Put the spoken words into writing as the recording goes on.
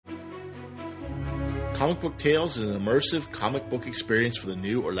Comic Book Tales is an immersive comic book experience for the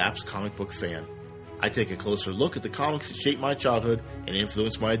new or lapsed comic book fan. I take a closer look at the comics that shaped my childhood and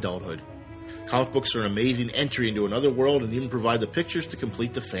influenced my adulthood. Comic books are an amazing entry into another world and even provide the pictures to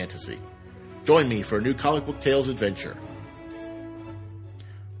complete the fantasy. Join me for a new Comic Book Tales adventure.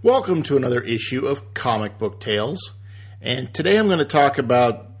 Welcome to another issue of Comic Book Tales, and today I'm going to talk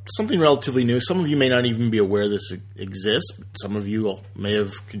about something relatively new. Some of you may not even be aware this exists. Some of you may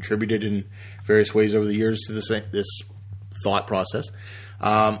have contributed in various ways over the years to this thought process.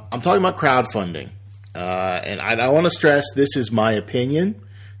 I'm talking about crowdfunding, and I want to stress this is my opinion.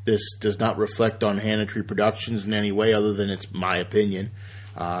 This does not reflect on Hanna-Tree Productions in any way other than it's my opinion.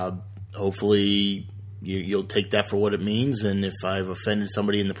 Hopefully you'll take that for what it means, and if I've offended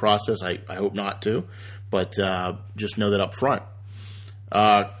somebody in the process, I hope not to, but just know that up front.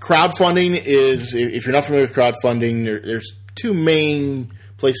 Crowdfunding is, if you're not familiar with crowdfunding, there's two main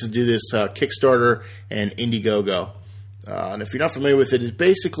places to do this, Kickstarter and Indiegogo. And if you're not familiar with it, it's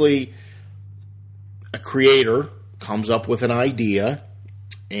basically a creator comes up with an idea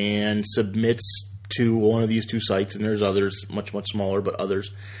and submits to one of these two sites, and there's others, much, much smaller, but others.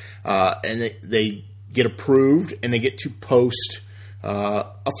 And they get approved, and they get to post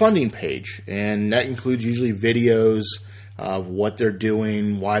a funding page. And that includes usually videos of what they're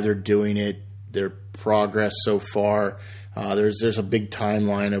doing, why they're doing it, their progress so far. There's a big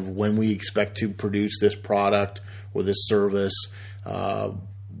timeline of when we expect to produce this product or this service,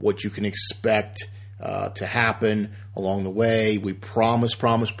 what you can expect to happen along the way. We promise,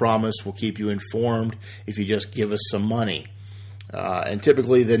 we'll keep you informed if you just give us some money. And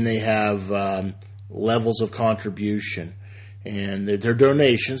typically then they have levels of contribution. And they're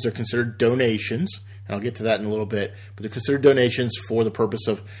donations. They're considered donations. And I'll get to that in a little bit. But they're considered donations for the purpose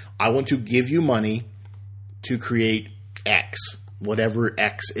of, I want to give you money to create X, whatever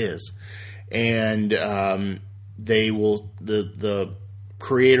X is. And the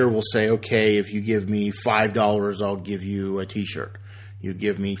creator will say, okay, if you give me $5, I'll give you a t-shirt. You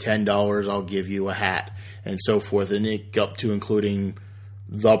give me $10, I'll give you a hat, and so forth. And it up to including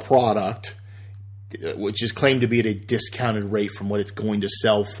the product, which is claimed to be at a discounted rate from what it's going to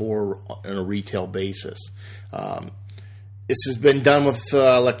sell for on a retail basis. This has been done with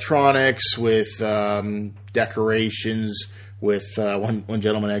electronics, with decorations, with one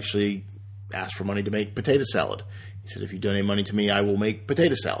gentleman actually asked for money to make potato salad. He said, if you donate money to me, I will make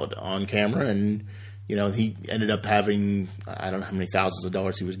potato salad on camera. And, you know, he ended up having, I don't know how many thousands of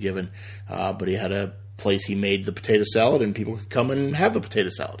dollars he was given, but he had a place he made the potato salad, and people could come and have the potato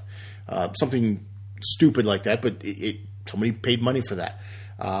salad. Something stupid like that, but somebody paid money for that.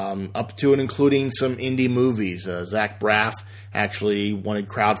 Up to and including some indie movies. Zach Braff actually wanted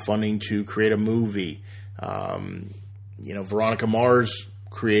crowdfunding to create a movie. Veronica Mars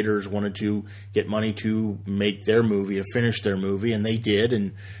creators wanted to get money to make their movie, to finish their movie, and they did,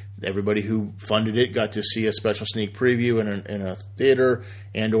 and everybody who funded it got to see a special sneak preview in a theater,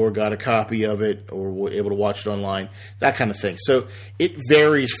 and or got a copy of it, or were able to watch it online, that kind of thing. So it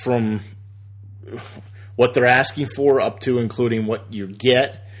varies from what they're asking for up to including what you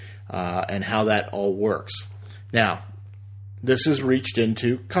get, and how that all works. Now, this has reached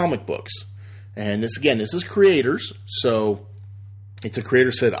into comic books, and this is creators, so it's a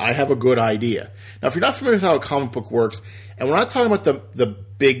creator said, I have a good idea. Now, if you're not familiar with how a comic book works, and we're not talking about the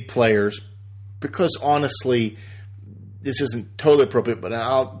big players, because honestly, this isn't totally appropriate, but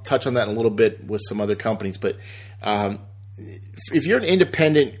I'll touch on that in a little bit with some other companies. But if you're an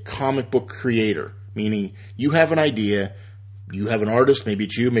independent comic book creator, meaning you have an idea, you have an artist, maybe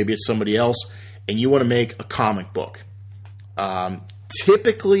it's you, maybe it's somebody else, and you want to make a comic book,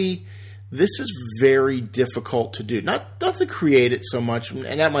 typically this is very difficult to do. Not to create it so much,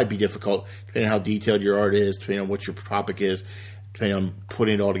 and that might be difficult depending on how detailed your art is, depending on what your topic is, depending on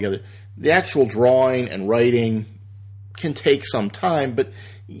putting it all together. The actual drawing and writing can take some time, but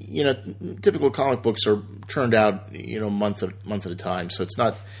typical comic books are turned out month at a time, so it's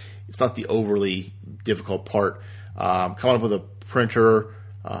not the overly difficult part. Coming up with a printer,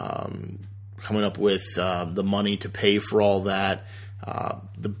 coming up with the money to pay for all that.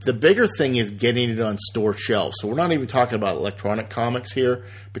 The bigger thing is getting it on store shelves. So we're not even talking about electronic comics here,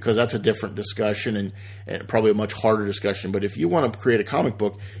 because that's a different discussion and probably a much harder discussion. But if you want to create a comic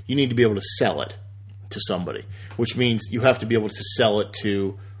book, you need to be able to sell it to somebody, which means you have to be able to sell it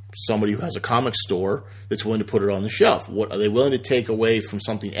to somebody who has a comic store that's willing to put it on the shelf. What are they willing to take away from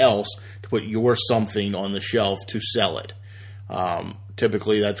something else to put your something on the shelf to sell it?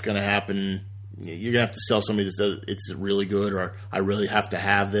 Typically that's going to happen. You're going to have to sell somebody that says it's really good, or I really have to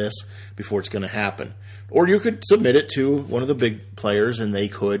have this before it's going to happen. Or you could submit it to one of the big players, and they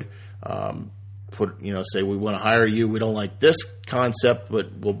could say we want to hire you. We don't like this concept,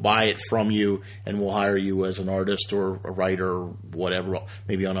 but we'll buy it from you and we'll hire you as an artist or a writer or whatever,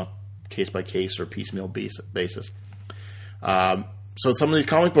 maybe on a case-by-case or piecemeal basis. So some of these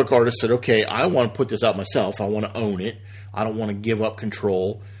comic book artists said, okay, I want to put this out myself. I want to own it. I don't want to give up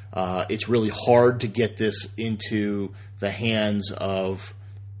control. It's really hard to get this into the hands of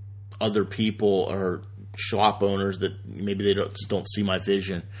other people or shop owners that maybe they just don't see my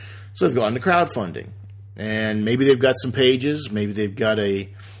vision. So they've gone to crowdfunding. And maybe they've got some pages. Maybe they've got a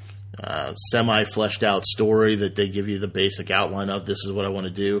semi-fleshed out story that they give you the basic outline of. This is what I want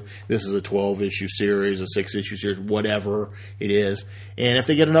to do. This is a 12-issue series, a 6-issue series, whatever it is. And if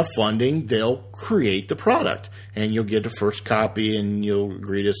they get enough funding, they'll create the product. And you'll get a first copy and you'll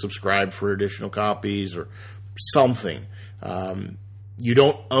agree to subscribe for additional copies or something. You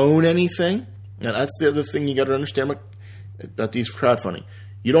don't own anything. Now, that's the other thing you got to understand about these crowdfunding.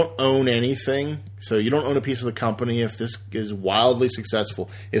 You don't own anything, so you don't own a piece of the company if this is wildly successful.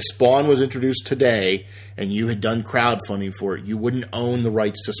 If Spawn was introduced today and you had done crowdfunding for it, you wouldn't own the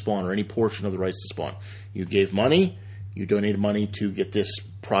rights to Spawn or any portion of the rights to Spawn. You gave money, you donated money to get this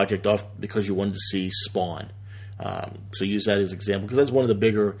project off because you wanted to see Spawn. So use that as an example because that's one of the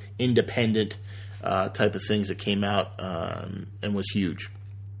bigger independent type of things that came out and was huge.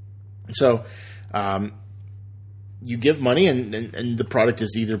 So you give money and the product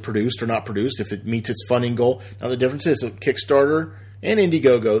is either produced or not produced if it meets its funding goal. Now the difference is Kickstarter and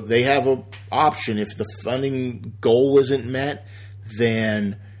Indiegogo, they have an option. If the funding goal isn't met,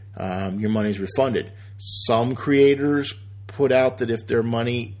 then your money is refunded. Some creators put out that if their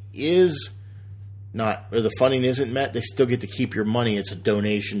money is not, or the funding isn't met, they still get to keep your money. It's a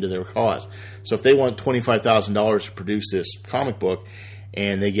donation to their cause. So if they want $25,000 to produce this comic book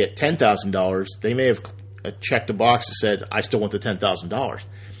and they get $10,000, they may have checked a box that said, I still want the $10,000.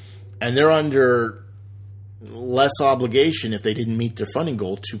 And they're under less obligation if they didn't meet their funding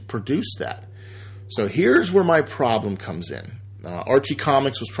goal to produce that. So here's where my problem comes in. Archie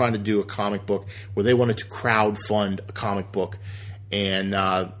Comics was trying to do a comic book where they wanted to crowdfund a comic book. And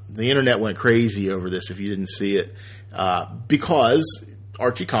the internet went crazy over this if you didn't see it. Because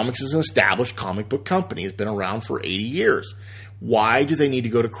Archie Comics is an established comic book company. It's been around for 80 years. Why do they need to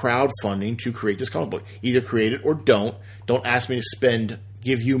go to crowdfunding to create this comic book? Either create it or don't. Don't ask me to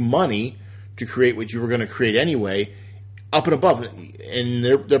give you money to create what you were going to create anyway, up and above. And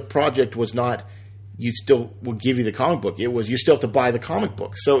their project was not, you still will give you the comic book. It was, you still have to buy the comic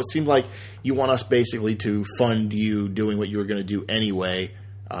book. So it seemed like you want us basically to fund you doing what you were going to do anyway,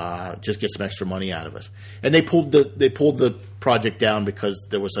 just get some extra money out of us. And they pulled the project down because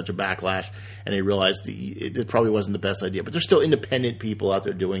there was such a backlash, and they realized it probably wasn't the best idea. But there's still independent people out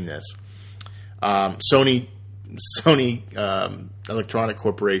there doing this. Sony Electronic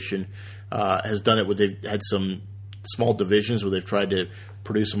Corporation has done it where they've had some small divisions where they've tried to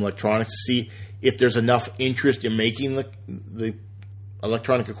produce some electronics to see if there's enough interest in making the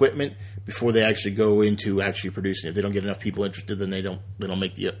electronic equipment before they actually go into actually producing it. If they don't get enough people interested, then they don't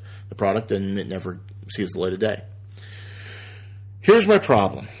make the product, and it never sees the light of day. Here's my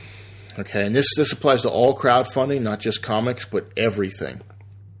problem. Okay, and this applies to all crowdfunding, not just comics, but everything.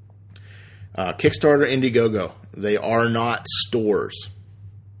 Kickstarter, Indiegogo, they are not stores.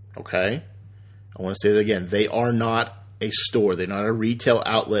 Okay? I want to say that again. They are not a store. They're not a retail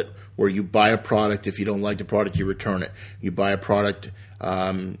outlet where you buy a product. If you don't like the product, you return it. You buy a product,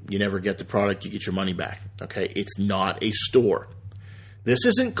 you never get the product, you get your money back. Okay? It's not a store. This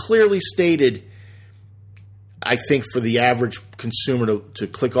isn't clearly stated, I think, for the average consumer to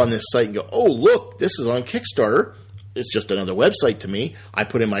click on this site and go, oh, look, this is on Kickstarter. It's just another website to me. I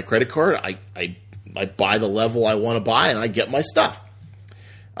put in my credit card. I buy the level I want to buy, and I get my stuff.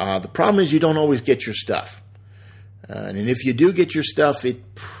 The problem is you don't always get your stuff. And if you do get your stuff,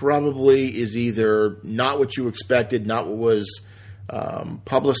 it probably is either not what you expected, not what was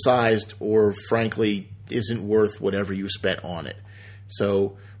publicized, or frankly isn't worth whatever you spent on it.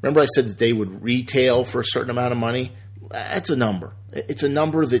 So remember I said that they would retail for a certain amount of money? That's a number. It's a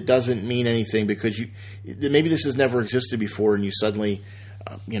number that doesn't mean anything because maybe this has never existed before, and you suddenly,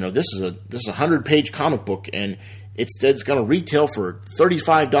 this is a 100-page comic book, and it's going to retail for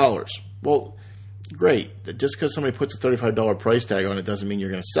 $35. Well, great. Just because somebody puts a $35 price tag on it doesn't mean you're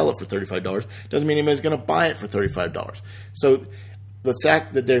going to sell it for $35. Doesn't mean anybody's going to buy it for $35. So the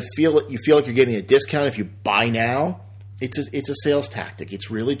fact that you feel like you're getting a discount if you buy now, it's a sales tactic.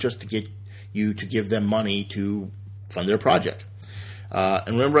 It's really just to get you to give them money to fund their project.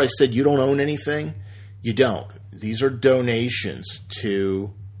 And remember I said you don't own anything? You don't. These are donations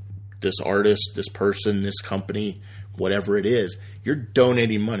to this artist, this person, this company, whatever it is, you're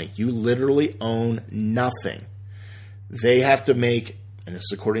donating money. You literally own nothing. They have to make, and this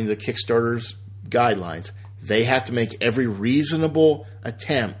is according to the Kickstarter's guidelines, they have to make every reasonable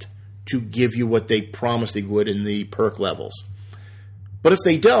attempt to give you what they promised they would in the perk levels. But if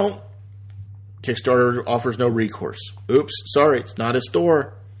they don't, Kickstarter offers no recourse. Oops, sorry, it's not a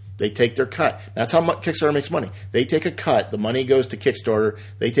store. They take their cut. That's how much Kickstarter makes money. They take a cut. The money goes to Kickstarter.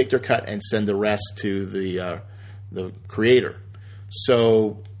 They take their cut and send the rest to the creator.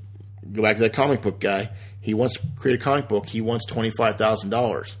 So go back to that comic book guy. He wants to create a comic book. He wants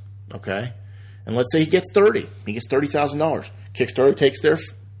 $25,000. Okay? And let's say he gets 30. He gets $30,000. Kickstarter takes their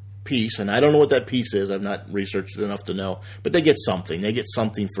piece, and I don't know what that piece is. I've not researched it enough to know. But they get something. They get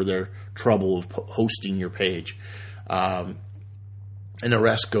something for their trouble of hosting your page. And the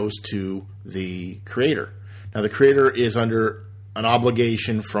rest goes to the creator. Now, the creator is under an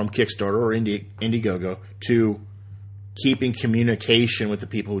obligation from Kickstarter or Indiegogo to keep in communication with the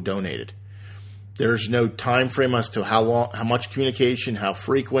people who donated. There's no time frame as to how long, how much communication, how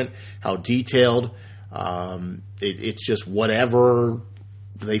frequent, how detailed. It's just whatever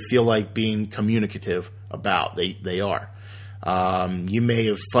they feel like being communicative about. They are. You may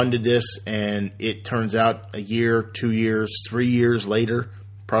have funded this and it turns out a year, 2 years, 3 years later,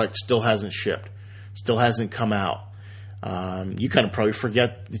 product still hasn't shipped, still hasn't come out. You kind of probably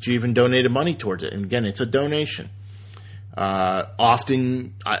forget that you even donated money towards it. And again, it's a donation.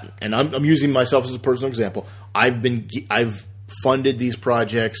 Often, and I'm using myself as a personal example, I've funded these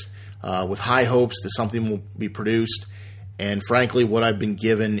projects with high hopes that something will be produced. And frankly, what I've been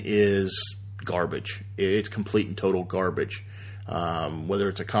given is garbage. It's complete and total garbage. Whether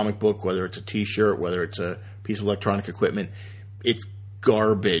it's a comic book, whether it's a T-shirt, whether it's a piece of electronic equipment, it's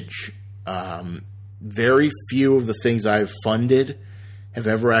garbage. Very few of the things I've funded have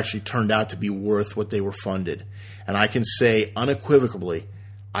ever actually turned out to be worth what they were funded. And I can say unequivocally,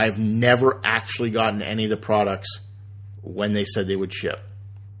 I've never actually gotten any of the products when they said they would ship.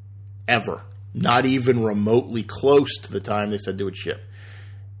 Ever. Not even remotely close to the time they said they would ship.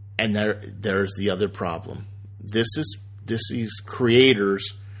 And there's the other problem. This is these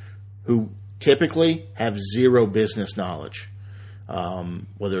creators who typically have zero business knowledge.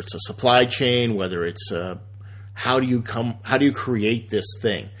 Whether it's a supply chain, whether it's how do you create this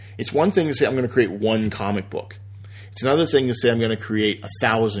thing? It's one thing to say I'm going to create one comic book. It's another thing to say I'm going to create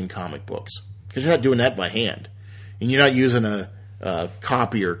 1,000 comic books, because you're not doing that by hand, and you're not using a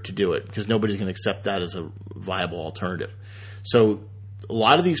copier to do it, because nobody's going to accept that as a viable alternative. So a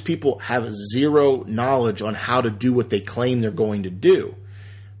lot of these people have zero knowledge on how to do what they claim they're going to do,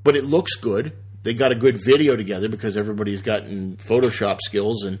 but it looks good. They got a good video together because everybody's gotten Photoshop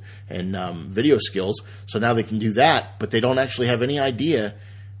skills and video skills, so now they can do that, but they don't actually have any idea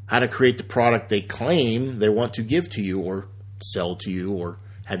how to create the product they claim they want to give to you or sell to you or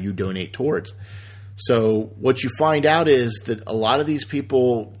have you donate towards. So what you find out is that a lot of these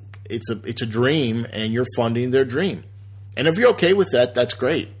people, it's a dream, and you're funding their dream. And if you're okay with that, that's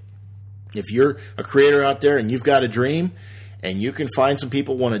great. If you're a creator out there and you've got a dream and you can find some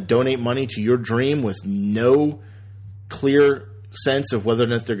people who want to donate money to your dream with no clear sense of whether or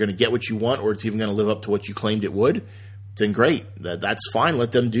not they're going to get what you want or it's even going to live up to what you claimed it would, then great. That's fine.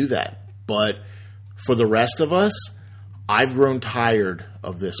 Let them do that. But for the rest of us, I've grown tired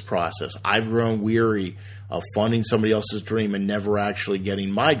of this process. I've grown weary of funding somebody else's dream and never actually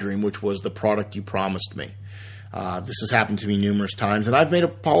getting my dream, which was the product you promised me. This has happened to me numerous times, and I've made a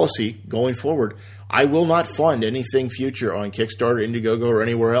policy going forward. I will not fund anything future on Kickstarter, Indiegogo, or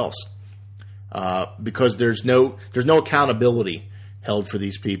anywhere else because there's no accountability held for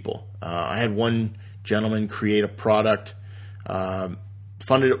these people. I had one gentleman create a product, tried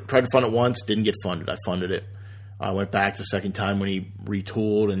to fund it once, didn't get funded. I funded it. I went back the second time when he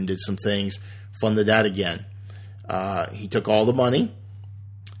retooled and did some things, funded that again. He took all the money.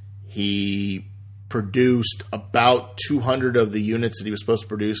 He produced about 200 of the units that he was supposed to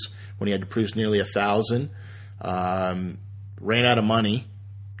produce when he had to produce nearly 1,000. Ran out of money,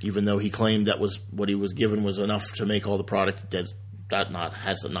 even though he claimed that was what he was given was enough to make all the product. Has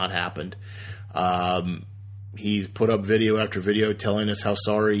not happened. He's put up video after video telling us how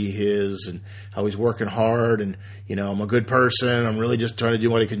sorry he is and how he's working hard and, I'm a good person. I'm really just trying to do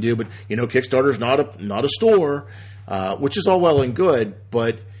what I can do. But, Kickstarter's not a store, which is all well and good,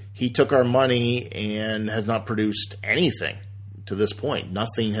 but he took our money and has not produced anything to this point.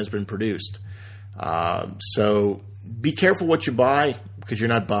 Nothing has been produced. So be careful what you buy because you're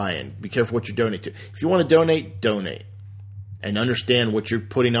not buying. Be careful what you donate to. If you want to donate. And understand what you're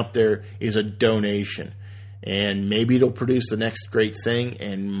putting up there is a donation. And maybe it'll produce the next great thing,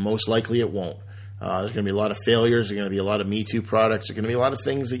 and most likely it won't. There's going to be a lot of failures. There's going to be a lot of Me Too products. There's going to be a lot of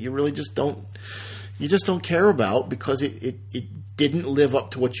things that you really just don't care about because it didn't live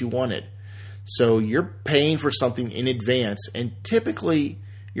up to what you wanted. So you're paying for something in advance, and typically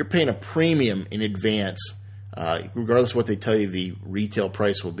you're paying a premium in advance, regardless of what they tell you the retail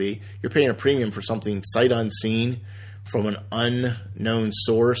price will be. You're paying a premium for something sight unseen from an unknown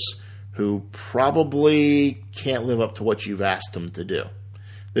source who probably can't live up to what you've asked them to do.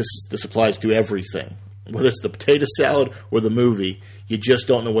 This applies to everything. Whether it's the potato salad or the movie, you just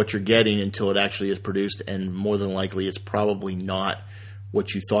don't know what you're getting until it actually is produced, and more than likely it's probably not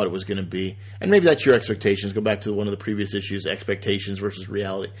what you thought it was going to be. And maybe that's your expectations. Go back to one of the previous issues, expectations versus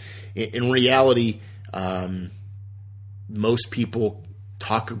reality. In reality, most people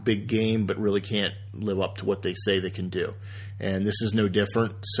talk a big game but really can't live up to what they say they can do. And this is no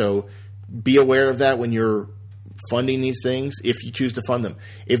different. So be aware of that when you're funding these things, if you choose to fund them.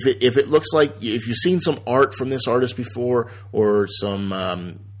 If it looks like, if you've seen some art from this artist before, or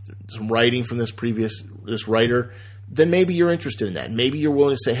some writing from this writer, then maybe you're interested in that. Maybe you're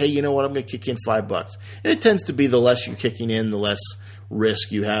willing to say, hey, you know what, I'm going to kick in $5. And it tends to be the less you're kicking in, the less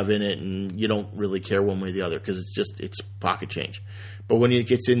risk you have in it, and you don't really care one way or the other because it's pocket change. But when it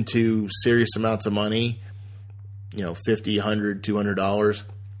gets into serious amounts of money, $50, $100, $200,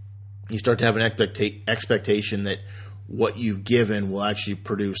 you start to have an expectation that what you've given will actually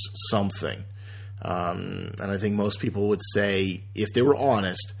produce something. And I think most people would say, if they were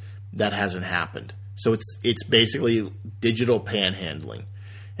honest, that hasn't happened. So it's basically digital panhandling.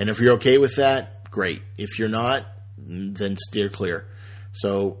 And if you're okay with that, great. If you're not, then steer clear.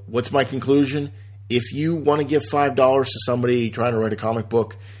 So what's my conclusion? If you want to give $5 to somebody trying to write a comic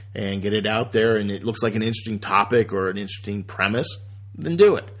book and get it out there and it looks like an interesting topic or an interesting premise, then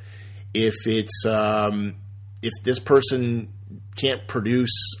do it. If it's if this person can't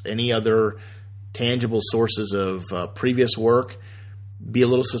produce any other tangible sources of previous work, be a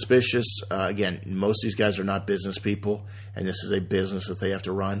little suspicious. Again, most of these guys are not business people, and this is a business that they have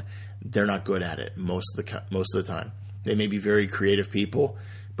to run. They're not good at it most of the time. They may be very creative people,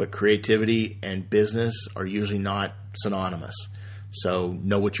 but creativity and business are usually not synonymous. So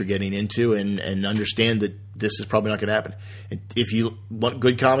know what you're getting into and understand that this is probably not going to happen. And if you want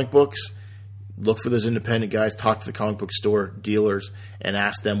good comic books, look for those independent guys, talk to the comic book store dealers, and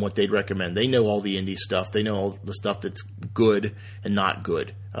ask them what they'd recommend. They know all the indie stuff. They know all the stuff that's good and not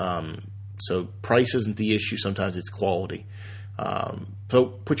good. So price isn't the issue. Sometimes it's quality. So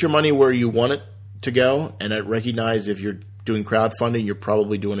put your money where you want it to go, and I recognize if you're doing crowdfunding, you're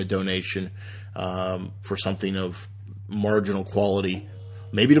probably doing a donation for something of marginal quality.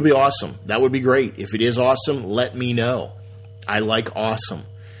 Maybe it'll be awesome. That would be great. If it is awesome, let me know. I like awesome.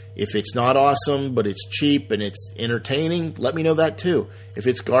 If it's not awesome, but it's cheap and it's entertaining, let me know that too. If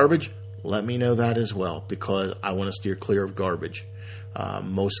it's garbage, let me know that as well, because I want to steer clear of garbage.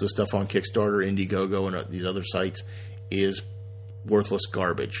 Most of the stuff on Kickstarter, Indiegogo, and these other sites is worthless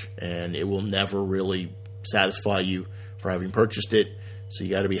garbage, and it will never really satisfy you for having purchased it. So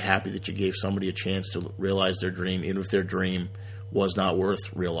you got to be happy that you gave somebody a chance to realize their dream, even if their dream was not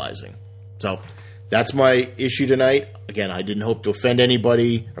worth realizing. So that's my issue tonight. Again, I didn't hope to offend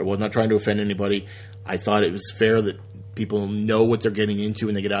anybody, or was not trying to offend anybody. I thought it was fair that people know what they're getting into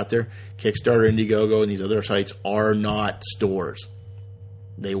when they get out there. Kickstarter, Indiegogo, and these other sites are not stores.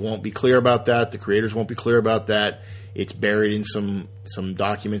 They won't be clear about that. The creators won't be clear about that. It's buried in some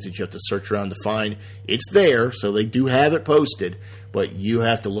documents that you have to search around to find. It's there, so they do have it posted, but you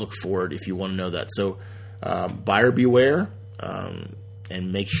have to look for it if you want to know that. So buyer beware,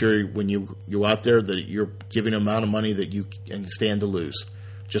 and make sure when you're out there that you're giving an amount of money that you can stand to lose.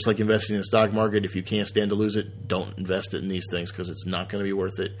 Just like investing in the stock market, if you can't stand to lose it, don't invest it in these things because it's not going to be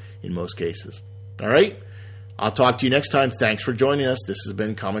worth it in most cases. All right? I'll talk to you next time. Thanks for joining us. This has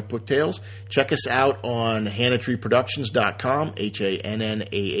been Comic Book Tales. Check us out on HannahTreeProductions.com,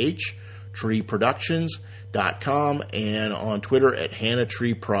 HANNAH, treeproductions.com, and on Twitter at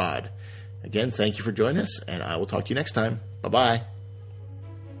HannahTreeProd. Again, thank you for joining us, and I will talk to you next time. Bye-bye.